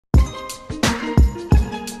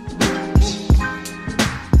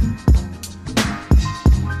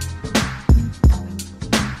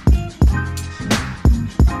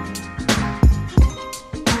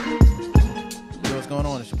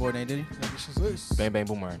Swiss. Bang Bang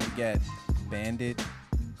Boomerang. We got Bandit.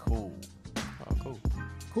 Cool. Oh, cool.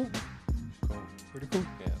 Cool. Cool. Pretty cool.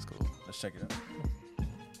 Yeah, that's cool. Let's check it out.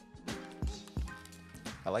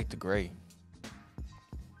 I like the gray.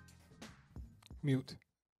 Mute.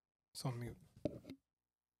 It's on mute.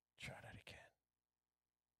 Try that again.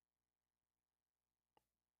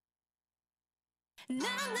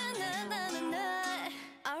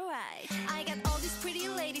 All right. I got all these pretty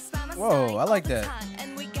ladies by my Whoa, side I like all the that. time,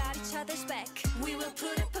 and we got each other's back. We will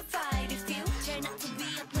put up a fight if you turn out to be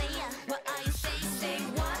a player. What are you saying? Say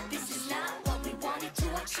what? This is not what we wanted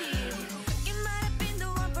to achieve. You might have been the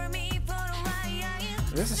one for me for a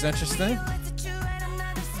while. This is interesting. At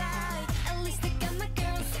least I got my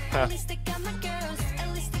girls. At least I got my girls. At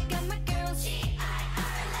least I got my girls. He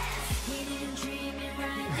didn't treat me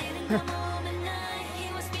right. Didn't come home at night.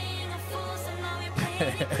 He was being a fool. So now we're playing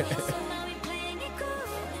it cool. So now we're playing it cool.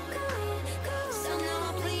 So now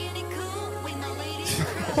I'm playing it cool with my lady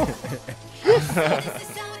crew. This is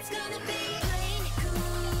how it's gonna be. Playing it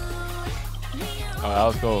cool. Oh, that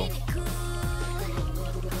was cool.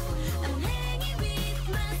 I'm hanging with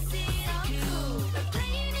my city crew.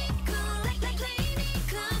 Playing it cool, like playing it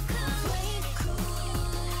cool. Playing it cool.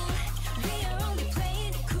 We are only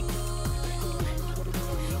playing it cool.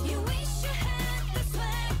 You wish you had the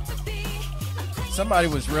swag to be. I'm playing Somebody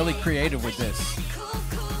was really creative with this. cool,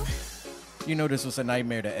 cool. You know this was a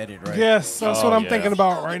nightmare to edit, right? Yes, that's Oh, what I'm yeah. thinking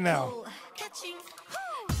about right now. Catching.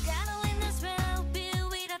 Gotta win this round, be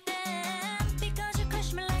without them. Because you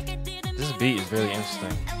crushed me like I didn't This mean beat it. is really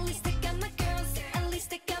interesting. At least I got my girls. At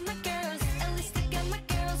least I got my girls. At least I got my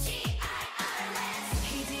girls.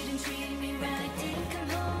 He didn't treat me right. Didn't come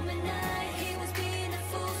home at night. He was being a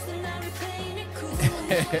fool. So now we're playing it cool.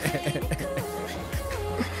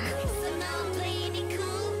 So now I'm playing it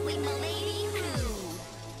cool with my lady crew.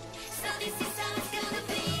 So this is how it's gonna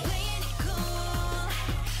be. Playing it cool.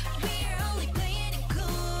 We're only playing it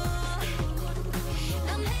cool.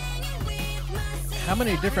 I'm hanging with my city. How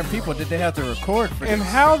many different people did they have to record for And this?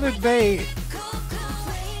 how did they?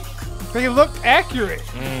 They looked accurate.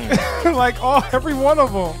 Like every one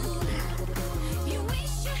of them. You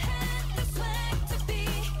wish you had the swag to be.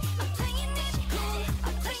 I'm playing it cool.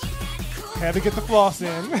 I'm playing it cool. Had to get the floss in.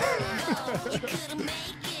 You couldn't make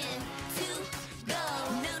it. 2 go.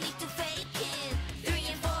 No need to fake it. 3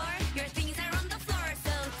 and 4. Your things are on the floor.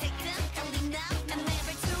 So take them and leave now and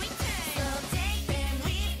never to return. So take them,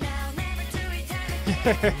 leave now, never to return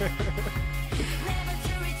again. Never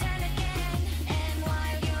to return again. And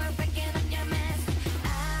while you're picking up your mess,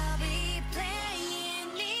 I'll be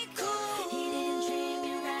playing it cool. He didn't treat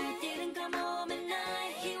me right. Didn't come home at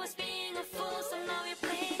night. He was being a fool. So now we're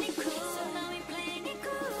playing it cool. So now we're playing it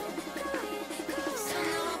cool. So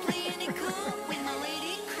now I'm playing it cool with my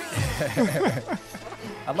lady crew.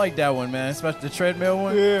 I like that one, man. Especially the treadmill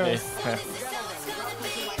one. Yeah. This is how it's gonna be.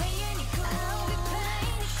 Playing it cool. I'll be playing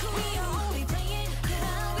it cool. I'll be playing it cool.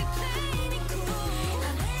 I'll be playing it cool.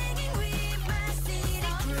 I'm hanging with my city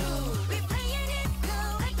crew. We're playing it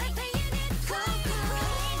cool. Like playing it cool.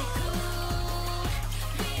 Playing it cool.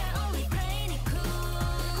 We are only playing it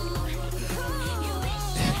cool. You wish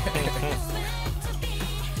you had the swag to be.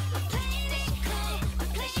 I'm playing it cool. I'm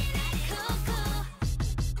playing it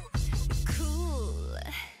cool.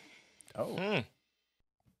 Oh.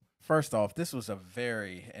 First off, this was a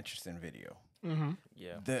very interesting video.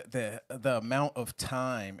 Yeah. The amount of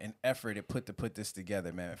time and effort it put to put this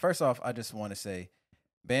together, man. First off, I just want to say,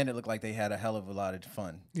 Bandit looked like they had a hell of a lot of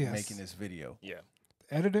fun Yes. making this video. Yeah.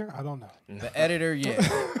 Editor, I don't know. The editor, yeah,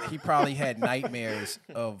 he probably had nightmares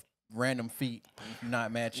of random feet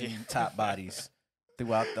not matching top bodies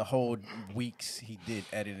throughout the whole weeks he did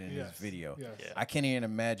editing Yes. this video. Yes. Yeah. I can't even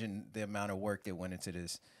imagine the amount of work that went into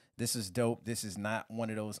this. This is dope. This is not one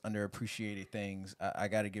of those underappreciated things. I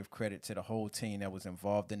got to give credit to the whole team that was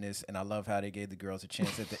involved in this, and I love how they gave the girls a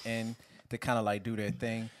chance at the end to kind of like do their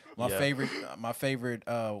thing. My favorite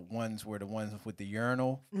ones were the ones with the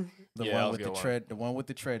urinal, the Yeah, that one was with a the good one. the one with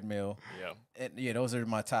the treadmill. Yeah. And, yeah, those are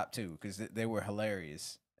my top two because they were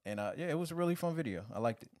hilarious. And yeah, it was a really fun video. I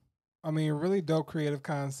liked it. I mean, really dope creative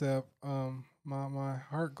concept. My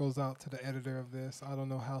heart goes out to the editor of this. I don't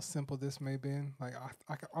know how simple this may have been. Like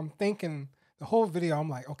I'm thinking the whole video. I'm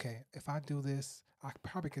like, okay, if I do this, I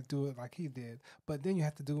probably could do it like he did. But then you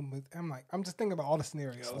have to do it with. I'm just thinking about all the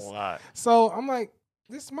scenarios. It's a lot. So I'm like,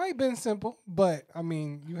 this might have been simple, but I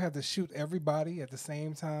mean, you had to shoot everybody at the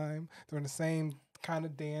same time during the same kind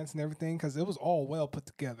of dance and everything because it was all well put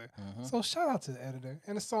together. So shout out to the editor.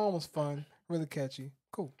 And the song was fun, really catchy,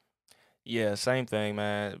 cool. Yeah, same thing,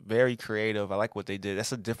 man. Very creative. I like what they did.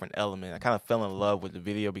 That's a different element. I kind of fell in love with the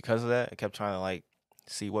video because of that. I kept trying to like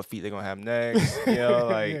see what feet they're gonna have next. You know,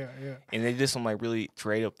 like, yeah. and they did some like really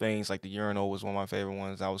creative things. Like the urinal was one of my favorite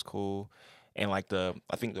ones. That was cool. And like I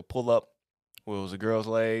think the pull up, where it was the girl's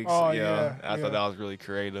legs. Oh, you know, yeah, I yeah. thought that was really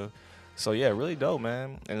creative. So yeah, really dope,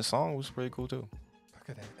 man. And the song was pretty cool too. Look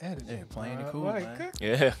at that editing. Yeah, playing it bro. cool, Like, man.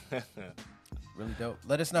 Yeah. Really dope.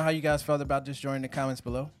 Let us know how you guys felt about this joint in the comments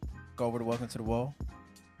below. Go over to Welcome to the Wall.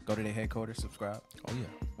 Go to their headquarters, subscribe. Oh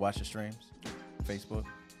yeah. Watch the streams. Facebook.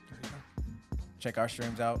 There you go. Check our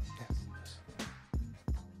streams out. Yes.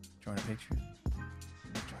 Join the picture.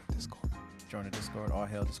 Join Discord. Join the Discord. All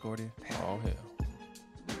hail Discordia. Oh hell.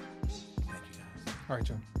 Thank you guys. All right,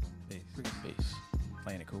 John. Peace. Peace.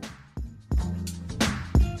 Playing it cool.